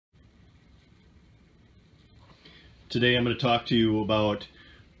Today I'm going to talk to you about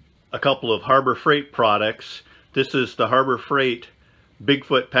a couple of Harbor Freight products. This is the Harbor Freight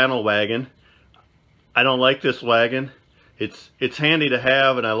Bigfoot Panel Wagon. I don't like this wagon. It's handy to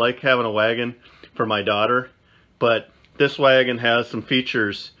have, and I like having a wagon for my daughter, but this wagon has some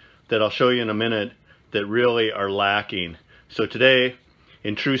features that I'll show you in a minute that really are lacking. So today,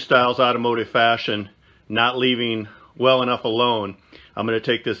 in true Stiles automotive fashion, not leaving well enough alone, I'm going to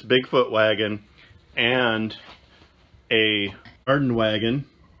take this Bigfoot wagon and a garden wagon,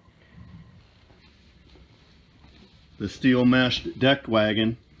 the steel mesh decked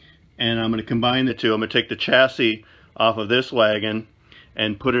wagon, and I'm going to combine the two. I'm going to take the chassis off of this wagon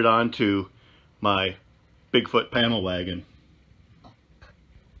and put it onto my Bigfoot panel wagon.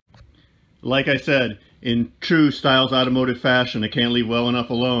 Like I said, in true Stiles automotive fashion, I can't leave well enough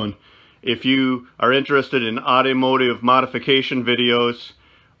alone. If you are interested in automotive modification videos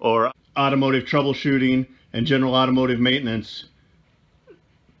or automotive troubleshooting and general automotive maintenance,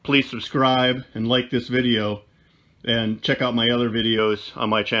 please subscribe and like this video and check out my other videos on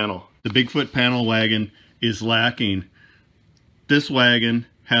my channel. The Bigfoot panel wagon is lacking. This wagon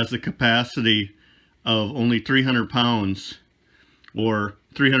has the capacity of only 300 pounds or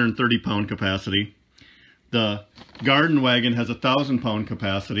 330 pound capacity. The garden wagon has 1,000 pound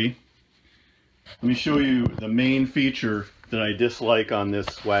capacity. Let me show you the main feature that I dislike on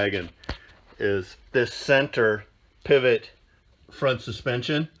this wagon is this center pivot front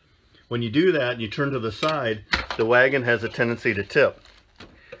suspension. When you do that and you turn to the side, the wagon has a tendency to tip.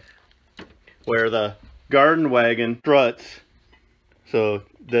 Where the garden wagon struts so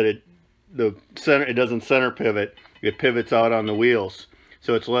that it doesn't center pivot, it pivots out on the wheels,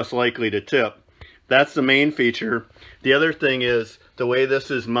 so it's less likely to tip. That's the main feature. The other thing is the way this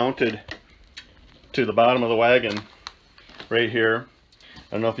is mounted to the bottom of the wagon right here.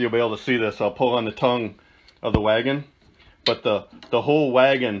 I don't know if you'll be able to see this. I'll pull on the tongue of the wagon, but the whole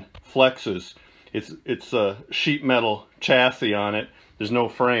wagon flexes. It's a sheet metal chassis on it. There's no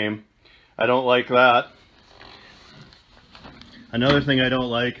frame. I don't like that. Another thing I don't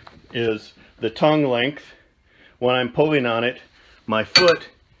like is the tongue length. When I'm pulling on it, my foot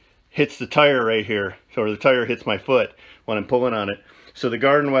hits the tire right here, or the tire hits my foot when I'm pulling on it. So the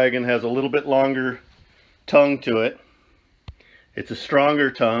garden wagon has a little bit longer tongue to it. It's a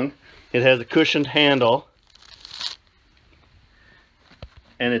stronger tongue. It has a cushioned handle,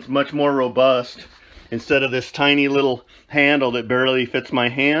 and it's much more robust. Instead of this tiny little handle that barely fits my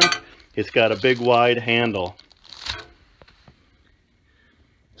hand, it's got a big wide handle.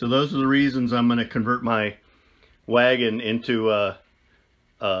 So those are the reasons I'm going to convert my wagon into a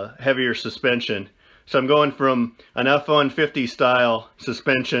heavier suspension. So I'm going from an F-150 style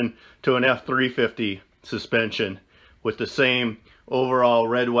suspension to an F-350 suspension with the same overall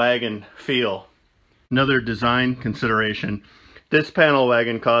red wagon feel. Another design consideration, this panel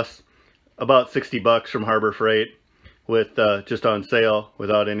wagon costs about 60 bucks from Harbor Freight, with just on sale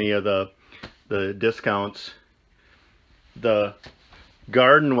without any of the discounts. The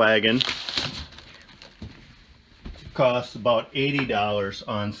garden wagon costs about $80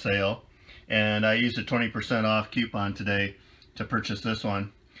 on sale, and I used a 20% off coupon today to purchase this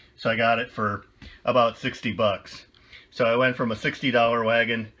one, so I got it for about 60 bucks. So I went from a $60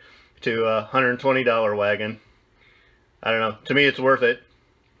 wagon to a $120 wagon. I don't know, to me it's worth it.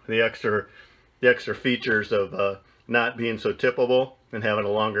 The extra features of not being so tippable and having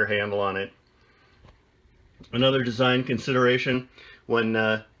a longer handle on it. Another design consideration, when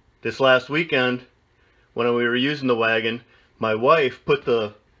this last weekend when we were using the wagon, my wife put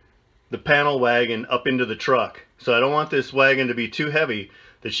the panel wagon up into the truck. So I don't want this wagon to be too heavy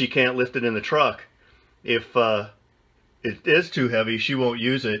that she can't lift it in the truck. If it is too heavy, she won't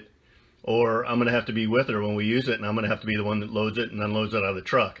use it, or I'm going to have to be with her when we use it, and I'm going to have to be the one that loads it and unloads it out of the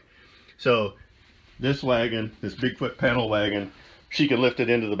truck. So this wagon, this Bigfoot panel wagon, she can lift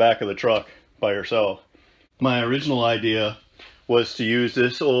it into the back of the truck by herself. My original idea was to use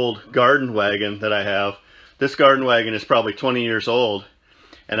this old garden wagon that I have. This garden wagon is probably 20 years old,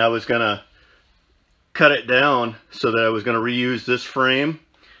 and I was going to cut it down so that I was going to reuse this frame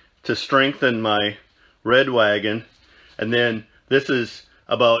to strengthen my red wagon. And then this is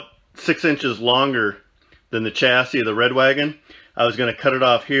about 6 inches longer than the chassis of the red wagon. I was going to cut it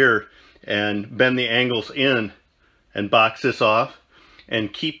off here and bend the angles in and box this off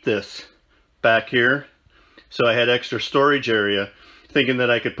and keep this back here, so I had extra storage area, thinking that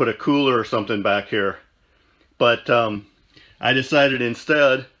I could put a cooler or something back here. But I decided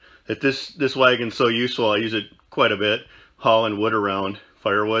instead that this wagon's so useful, I use it quite a bit, hauling wood around,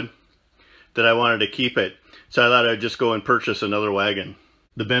 firewood, that I wanted to keep it. So I thought I'd just go and purchase another wagon.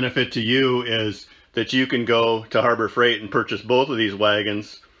 The benefit to you is that you can go to Harbor Freight and purchase both of these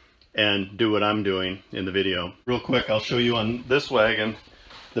wagons and do what I'm doing in the video. Real quick, I'll show you on this wagon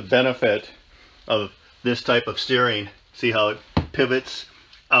the benefit of this type of steering. See how it pivots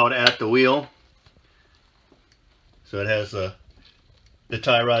out at the wheel? So it has the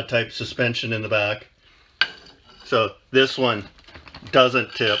tie rod type suspension in the back. So this one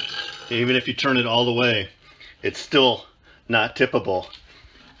doesn't tip. Even if you turn it all the way, it's still not tippable.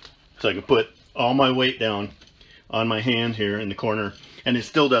 So I can put all my weight down on my hand here in the corner and it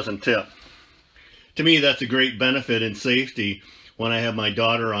still doesn't tip. To me, that's a great benefit and safety when I have my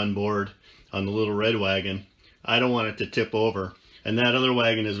daughter on board on the little red wagon. I don't want it to tip over. And that other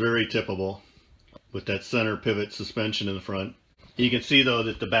wagon is very tippable with that center pivot suspension in the front. You can see though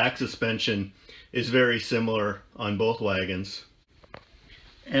that the back suspension is very similar on both wagons.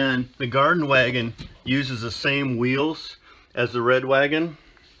 And the garden wagon uses the same wheels as the red wagon.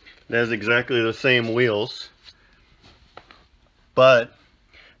 It has exactly the same wheels. But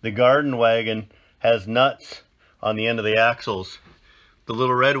the garden wagon has nuts on the end of the axles. The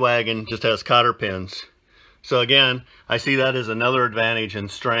little red wagon just has cotter pins. So again, I see that as another advantage in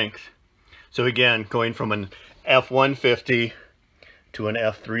strength. So again, going from an F150 to an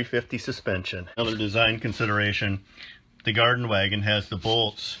F350 suspension. Another design consideration, the garden wagon has the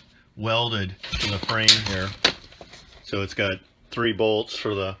bolts welded to the frame here. So it's got 3 bolts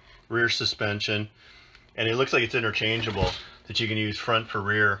for the rear suspension, and it looks like it's interchangeable, that you can use front for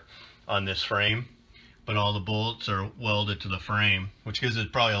rear on this frame, but all the bolts are welded to the frame, which gives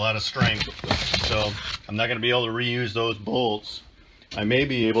it probably a lot of strength. So I'm not going to be able to reuse those bolts. I may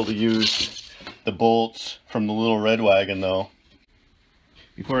be able to use the bolts from the little red wagon though.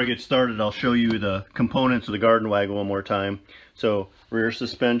 Before I get started, I'll show you the components of the garden wagon one more time. So rear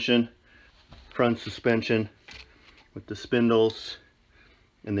suspension, front suspension with the spindles,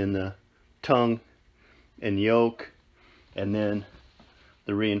 and then the tongue and yoke, and then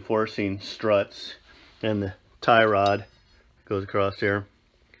the reinforcing struts and the tie rod goes across here.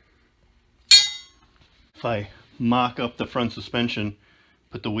 If I mock up the front suspension,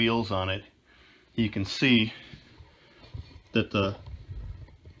 put the wheels on it, you can see that the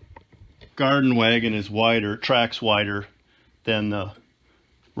garden wagon is wider, tracks wider than the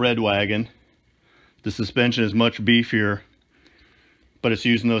red wagon. The suspension is much beefier, but it's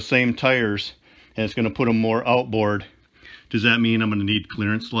using those same tires and it's going to put them more outboard. Does that mean I'm going to need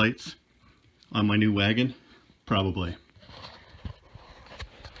clearance lights on my new wagon? Probably.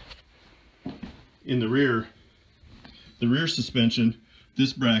 In the rear suspension,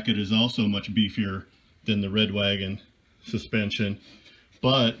 this bracket is also much beefier than the red wagon suspension,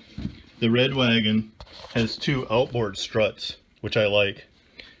 but the red wagon has 2 outboard struts, which I like.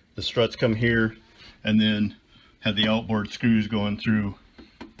 The struts come here and then have the outboard screws going through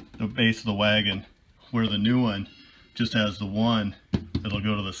the base of the wagon, where the new one just has the one that'll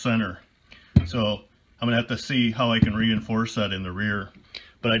go to the center. So I'm gonna have to see how I can reinforce that in the rear.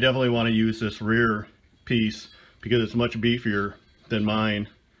 But I definitely want to use this rear piece because it's much beefier than mine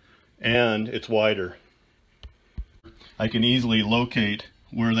and it's wider. I can easily locate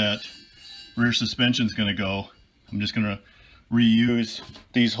where that rear suspension is going to go. I'm just going to reuse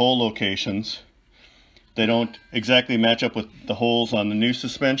these hole locations. They don't exactly match up with the holes on the new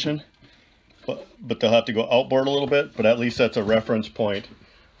suspension, but they'll have to go outboard a little bit, but at least that's a reference point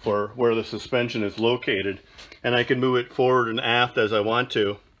for where the suspension is located, and I can move it forward and aft as I want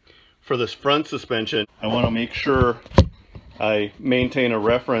to. For this front suspension, I want to make sure I maintain a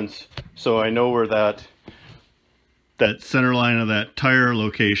reference so I know where that center line of that tire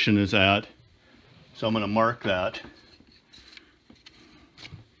location is at. So I'm going to mark that,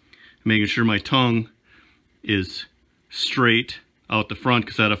 making sure my tongue is straight out the front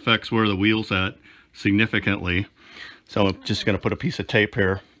because that affects where the wheel's at significantly. So I'm just going to put a piece of tape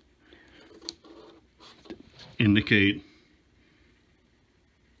here to indicate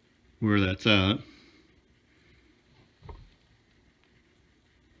where that's at.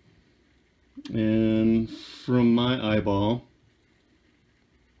 And from my eyeball,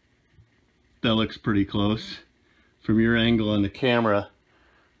 that looks pretty close. From your angle on the camera,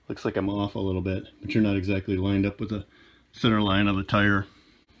 looks like I'm off a little bit, but you're not exactly lined up with the center line of the tire.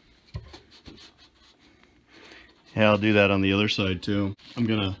 Yeah, I'll do that on the other side too. I'm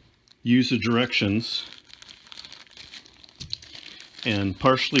gonna use the directions and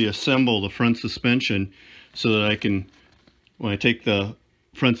partially assemble the front suspension so that I can, when I take the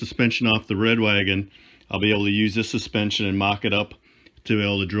front suspension off the red wagon, I'll be able to use this suspension and mock it up to be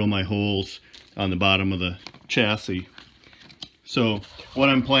able to drill my holes on the bottom of the chassis. So what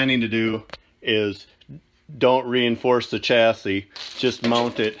I'm planning to do is don't reinforce the chassis, just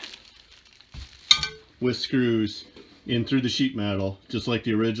mount it with screws in through the sheet metal, just like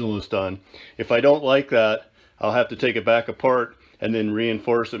the original is done. If I don't like that, I'll have to take it back apart and then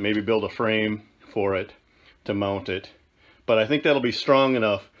reinforce it, maybe build a frame for it to mount it. But I think that'll be strong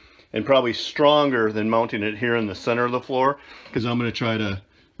enough, and probably stronger than mounting it here in the center of the floor, because I'm going to try to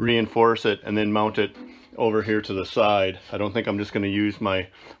reinforce it and then mount it over here to the side. I don't think I'm just going to use my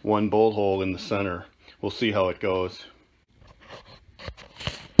one bolt hole in the center. We'll see how it goes.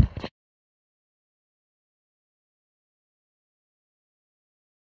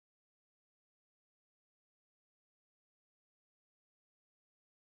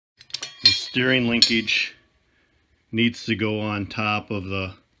 The steering linkage needs to go on top of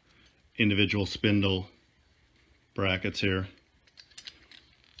the individual spindle brackets here,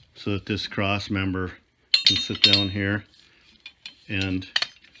 so that this cross member can sit down here, and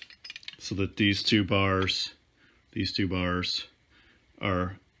so that these two bars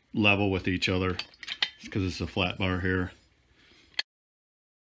are level with each other, because it's a flat bar here.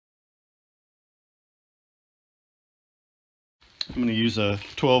 I'm going to use a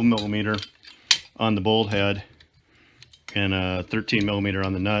 12mm on the bolt head and a 13mm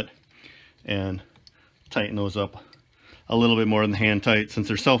on the nut, and tighten those up a little bit more than hand tight. Since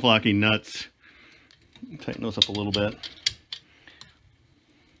they're self-locking nuts, tighten those up a little bit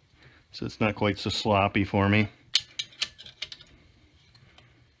so it's not quite so sloppy for me.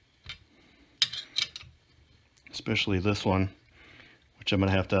 Especially this one, which I'm going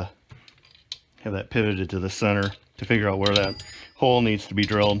to have that pivoted to the center to figure out where that hole needs to be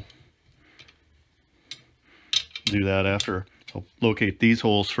drilled. Do that after. I'll locate these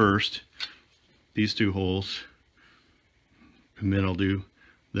holes first, these two holes, and then I'll do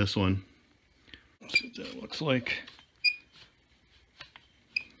this one. Let's see what that looks like.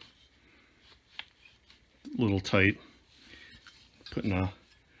 A little tight. Putting a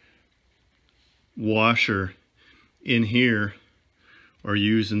washer in here, or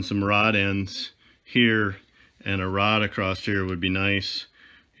using some rod ends here and a rod across here would be nice.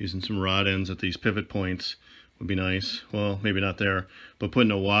 Using some rod ends at these pivot points would be nice. Well, maybe not there, but putting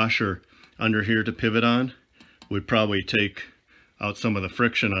a washer under here to pivot on would probably take out some of the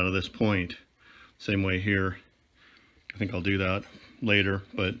friction out of this point. Same way here. I think I'll do that later,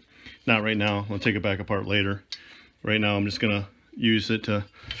 but not right now. I'll take it back apart later. Right now I'm just gonna use it to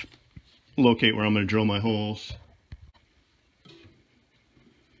locate where I'm gonna drill my holes.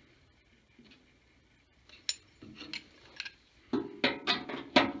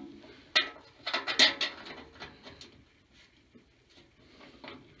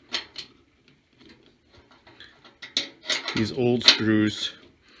 These old screws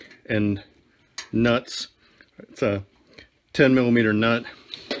and nuts. It's a 10mm nut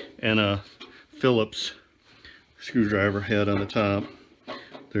and a Phillips screwdriver head on the top.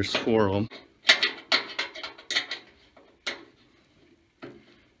 There's 4 of them.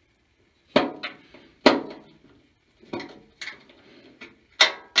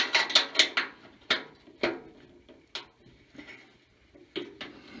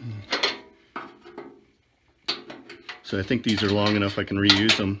 So I think these are long enough I can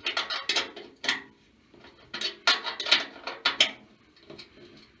reuse them.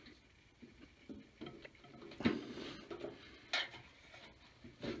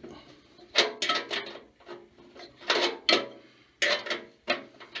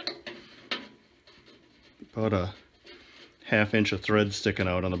 About a ½ inch of thread sticking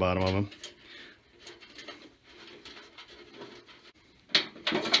out on the bottom of them.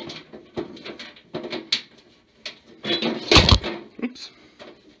 Oops.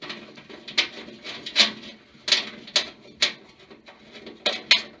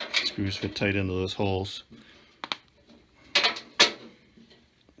 Screws fit tight into those holes.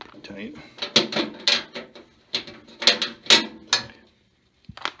 Tight.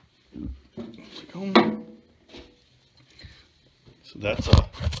 So that's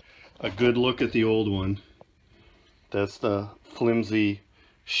a good look at the old one. That's the flimsy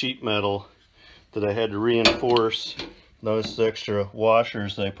sheet metal that I had to reinforce. Notice the extra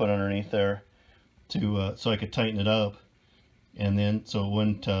washers that I put underneath there to so I could tighten it up, and then so it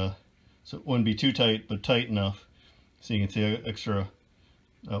wouldn't be too tight, but tight enough. So you can see extra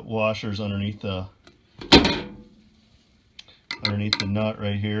washers underneath the nut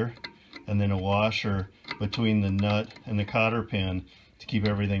right here, and then a washer between the nut and the cotter pin to keep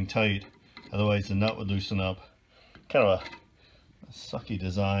everything tight. Otherwise the nut would loosen up. Kind of a sucky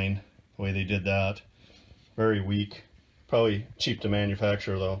design the way they did that. Very weak. Probably cheap to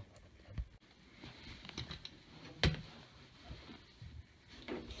manufacture though.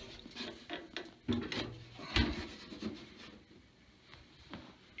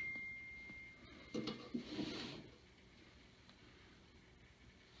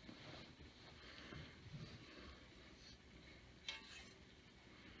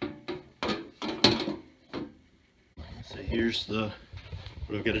 here's what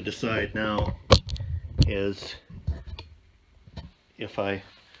I've got to decide now is if I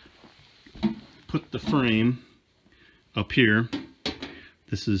put the frame up here,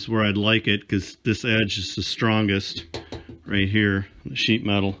 this is where I'd like it because this edge is the strongest right here, the sheet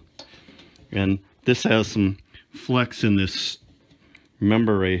metal, and this has some flex in this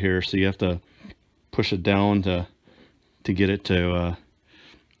member right here, so you have to push it down to get it to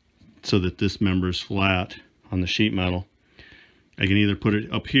so that this member is flat on the sheet metal. I can either put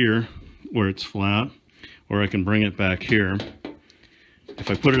it up here where it's flat, or I can bring it back here. If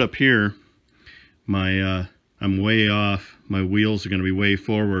I put it up here, I'm way off. My wheels are going to be way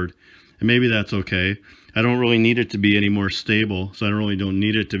forward, and maybe that's okay. I don't really need it to be any more stable, so I don't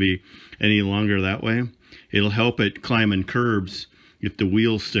need it to be any longer that way. It'll help it climbing curbs if the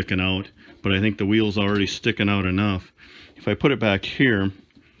wheel's sticking out, but I think the wheel's already sticking out enough. If I put it back here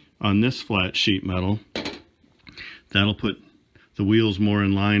on this flat sheet metal, that'll put the wheels more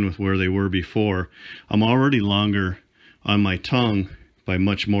in line with where they were before. I'm already longer on my tongue by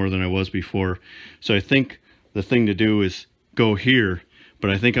much more than I was before, so I think the thing to do is go here, but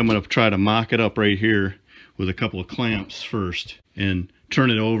I think I'm going to try to mock it up right here with a couple of clamps first and turn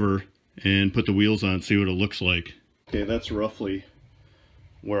it over and put the wheels on, see what it looks like. Okay, that's roughly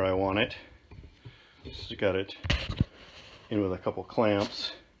where I want it. Just got it in with a couple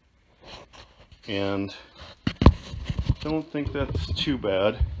clamps, and don't think that's too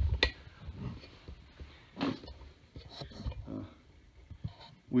bad.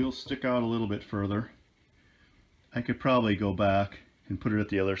 Wheels stick out a little bit further. I could probably go back and put it at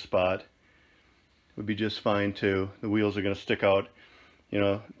the other spot. Would be just fine too. The wheels are going to stick out, you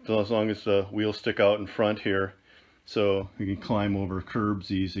know, as long as the wheels stick out in front here, so you can climb over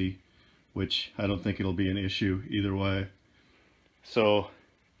curbs easy, which I don't think it'll be an issue either way. So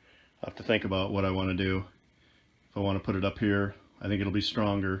I have to think about what I want to do. If I want to put it up here, I think it'll be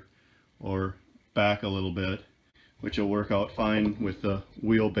stronger, or back a little bit, which will work out fine with the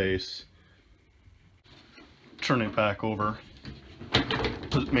wheelbase. Turn it back over,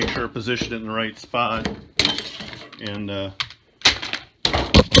 make sure I position it in the right spot, and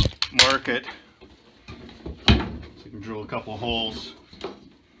mark it. So you can drill a couple holes.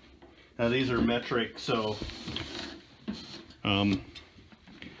 Now these are metric, so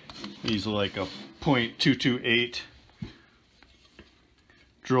these are like a .228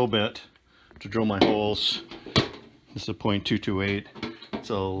 drill bit to drill my holes. This is a .228,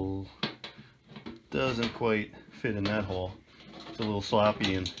 so doesn't quite fit in that hole. It's a little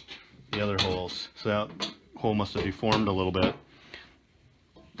sloppy in the other holes, so that hole must have deformed a little bit.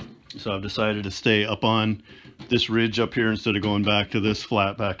 So I've decided to stay up on this ridge up here instead of going back to this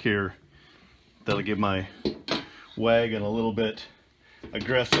flat back here. That'll give my wagon a little bit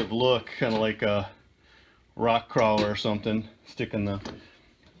aggressive look, kind of like a rock crawler or something, sticking the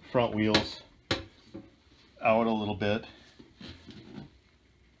front wheels out a little bit.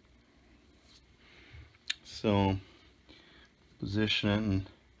 So position it and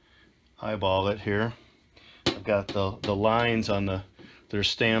eyeball it here. I've got the lines on they're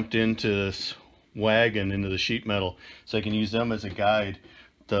stamped into this wagon, into the sheet metal, so I can use them as a guide.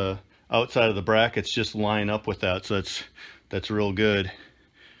 The outside of the brackets just line up with that, so that's real good.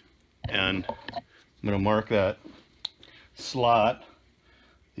 And I'm going to mark that slot,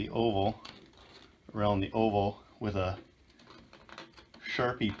 the oval, around the oval with a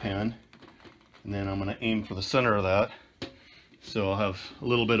Sharpie pen, and then I'm going to aim for the center of that, so I'll have a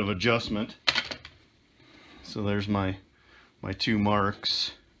little bit of adjustment. So there's my two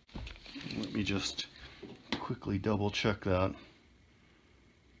marks. Let me just quickly double check that.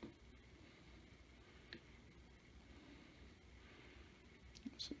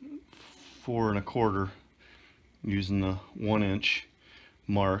 It's 4 1/4 using the 1-inch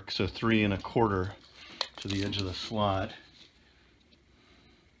mark, so 3 1/4 to the edge of the slot.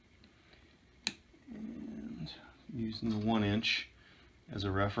 And using the 1-inch as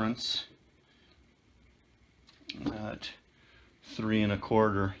a reference, at 3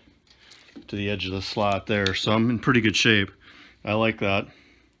 1/4 to the edge of the slot there. So I'm in pretty good shape. I like that.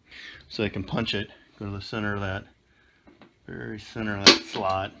 So I can punch it, go to the center of that, very center of that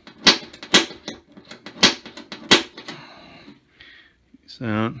slot. Use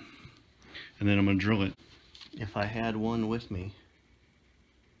that. And then I'm going to drill it. If I had one with me,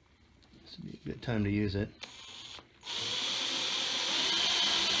 this would be a good time to use it.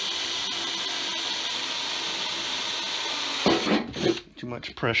 Too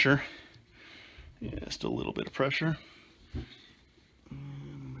much pressure. Yeah, just a little bit of pressure. And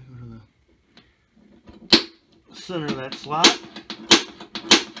I'm going to go to the center of that slot.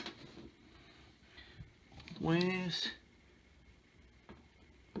 Ways.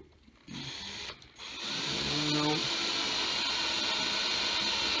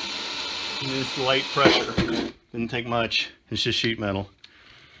 Just light pressure. Didn't take much. It's just sheet metal.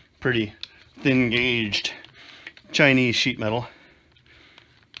 Pretty thin gauged Chinese sheet metal.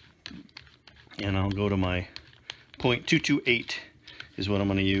 And I'll go to my 0.228 is what I'm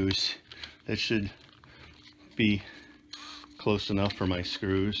going to use. That should be close enough for my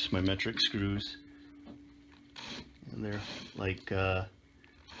screws, my metric screws. And they're like 8mm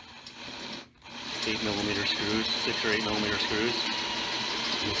screws, 6 or 8mm screws.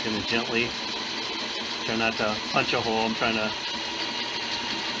 I'm just going to gently try not to punch a hole. I'm trying to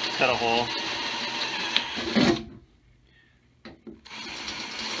cut a hole.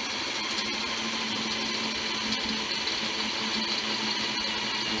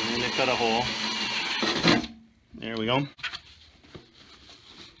 And to cut a hole. There we go.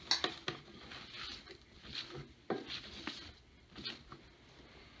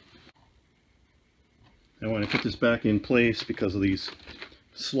 I want to put this back in place because of these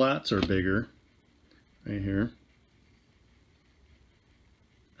slots are bigger right here.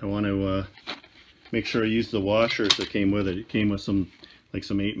 I want to make sure I use the washers that came with it. It came with some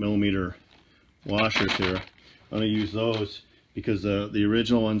 8mm washers here. I'm going to use those because the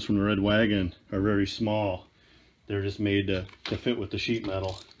original ones from the red wagon are very small. They're just made to fit with the sheet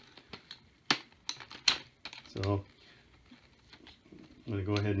metal. So I'm going to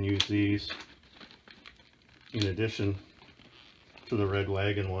go ahead and use these in addition to the red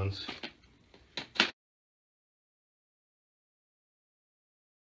wagon ones.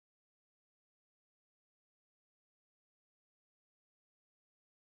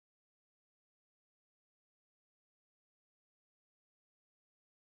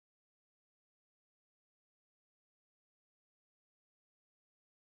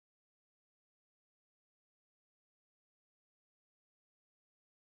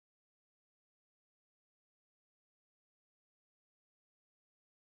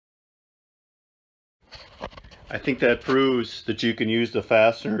 I think that proves that you can use the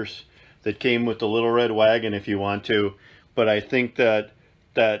fasteners that came with the little red wagon if you want to, but I think that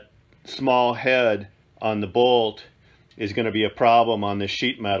that small head on the bolt is going to be a problem on this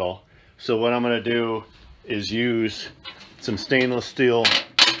sheet metal. So what I'm going to do is use some stainless steel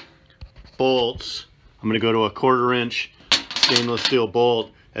bolts. I'm going to go to a 1/4 inch stainless steel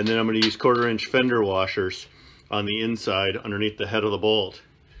bolt, and then I'm going to use 1/4 inch fender washers on the inside underneath the head of the bolt.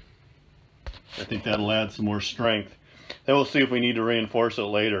 I think that'll add some more strength. Then we'll see if we need to reinforce it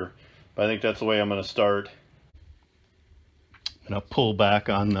later, but I think that's the way I'm going to start. I'm going to pull back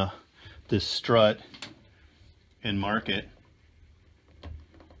on this strut and mark it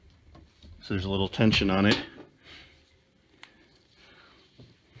so there's a little tension on it.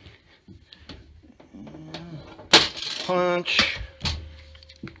 Punch.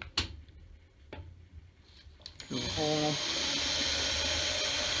 Drill a hole.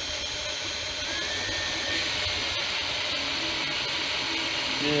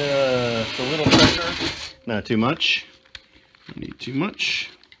 Just a little pressure, not too much. Don't need too much.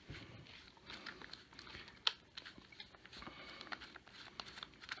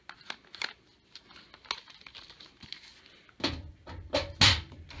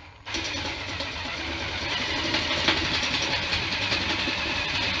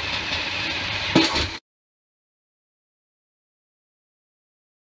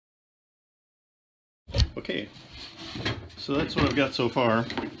 Okay, so that's what I've got so far.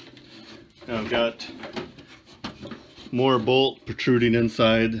 Now I've got more bolt protruding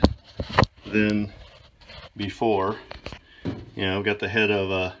inside than before. I've got the head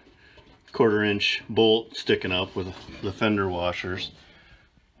of a 1/4 inch bolt sticking up with the fender washers.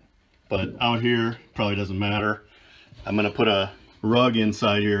 But out here, probably doesn't matter. I'm going to put a rug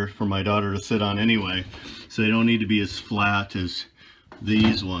inside here for my daughter to sit on anyway. So they don't need to be as flat as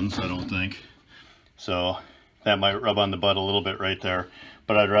these ones, I don't think. So that might rub on the butt a little bit right there.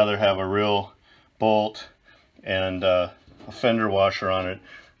 But I'd rather have a real bolt and a fender washer on it.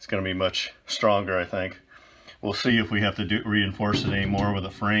 It's going to be much stronger, I think. We'll see if we have to reinforce it any more with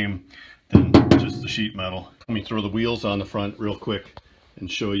a frame than just the sheet metal. Let me throw the wheels on the front real quick and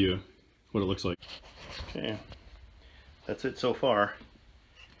show you what it looks like. Okay, that's it so far.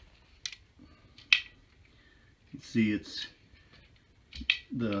 You can see it's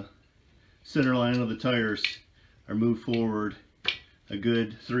the center line of the tires are moved forward a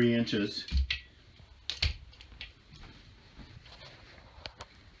good 3 inches.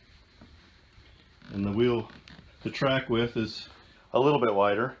 And the track width is a little bit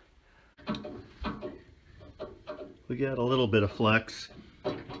wider. We got a little bit of flex.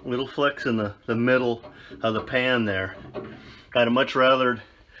 Little flex in the middle of the pan there. I'd much rather,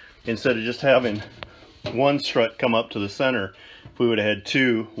 instead of just having one strut come up to the center. If we would have had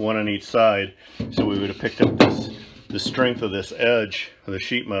two, one on each side, so we would have picked up the strength of this edge of the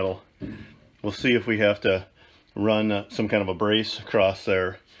sheet metal. We'll see if we have to run some kind of a brace across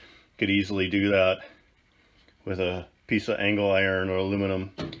there. Could easily do that with a piece of angle iron or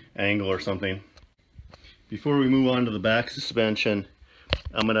aluminum angle or something. Before we move on to the back suspension,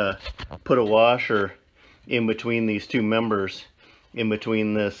 I'm gonna put a washer in between these two members, in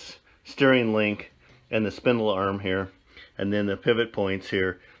between this steering link and the spindle arm here, and then the pivot points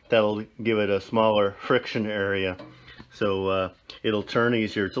here. That'll give it a smaller friction area, so it'll turn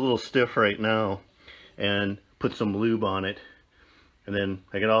easier. It's a little stiff right now, and put some lube on it, and then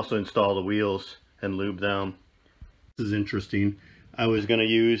I can also install the wheels and lube them. This is interesting. I was going to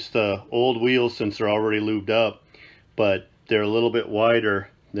use the old wheels since they're already lubed up, but they're a little bit wider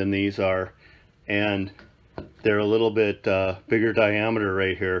than these are, and they're a little bit bigger diameter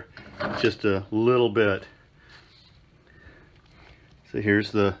right here, just a little bit. So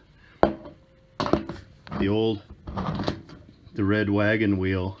here's the red wagon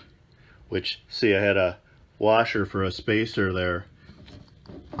wheel, which, see, I had a washer for a spacer there.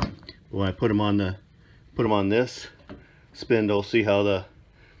 When I put them on this spindle, see how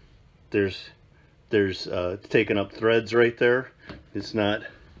there's it's taking up threads right there. It's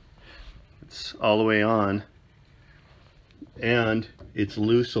all the way on, and it's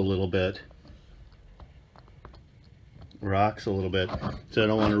loose a little bit, rocks a little bit, so I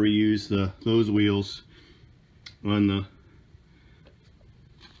don't want to reuse those wheels on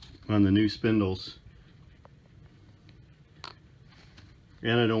the new spindles,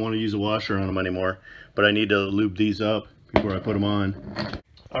 and I don't want to use a washer on them anymore, but I need to lube these up before I put them on.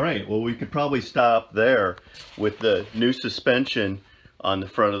 Alright, well, we could probably stop there with the new suspension on the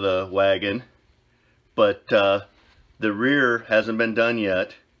front of the wagon, but the rear hasn't been done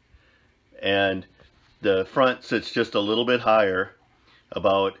yet, and the front sits just a little bit higher,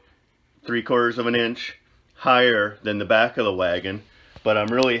 about 3/4 of an inch higher than the back of the wagon, but I'm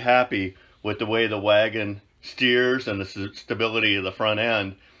really happy with the way the wagon steers, and the stability of the front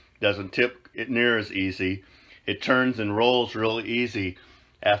end. Doesn't tip it near as easy. It turns and rolls really easy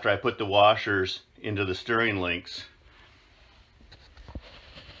after I put the washers into the steering links.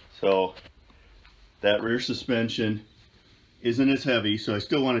 So that rear suspension isn't as heavy, so I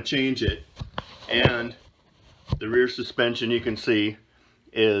still want to change it. And the rear suspension, you can see,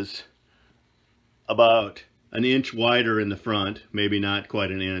 is about an inch wider in the front, maybe not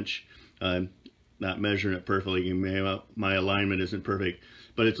quite an inch. I'm not measuring it perfectly, my alignment isn't perfect,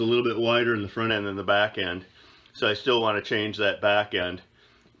 but it's a little bit wider in the front end than the back end. So I still want to change that back end.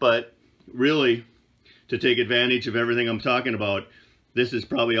 But really, to take advantage of everything I'm talking about, this is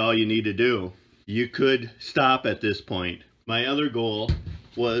probably all you need to do. You could stop at this point. My other goal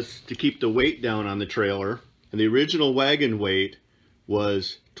was to keep the weight down on the trailer, and the original wagon weight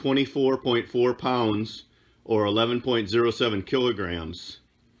was 24.4 pounds or 11.07 kilograms.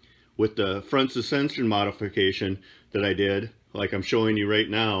 With the front suspension modification that I did, like I'm showing you right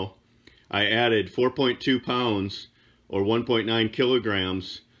now, I added 4.2 pounds or 1.9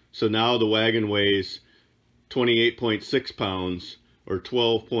 kilograms, so now the wagon weighs 28.6 pounds or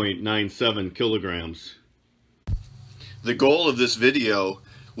 12.97 kilograms. The goal of this video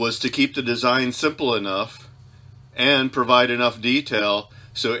was to keep the design simple enough and provide enough detail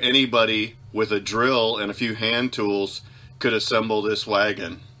so anybody with a drill and a few hand tools could assemble this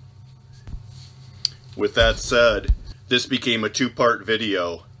wagon. With that said, this became a two-part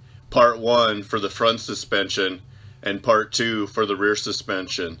video. Part 1 for the front suspension and part 2 for the rear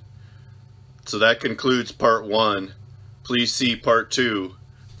suspension. So that concludes part 1. Please see part 2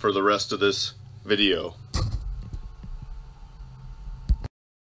 for the rest of this video.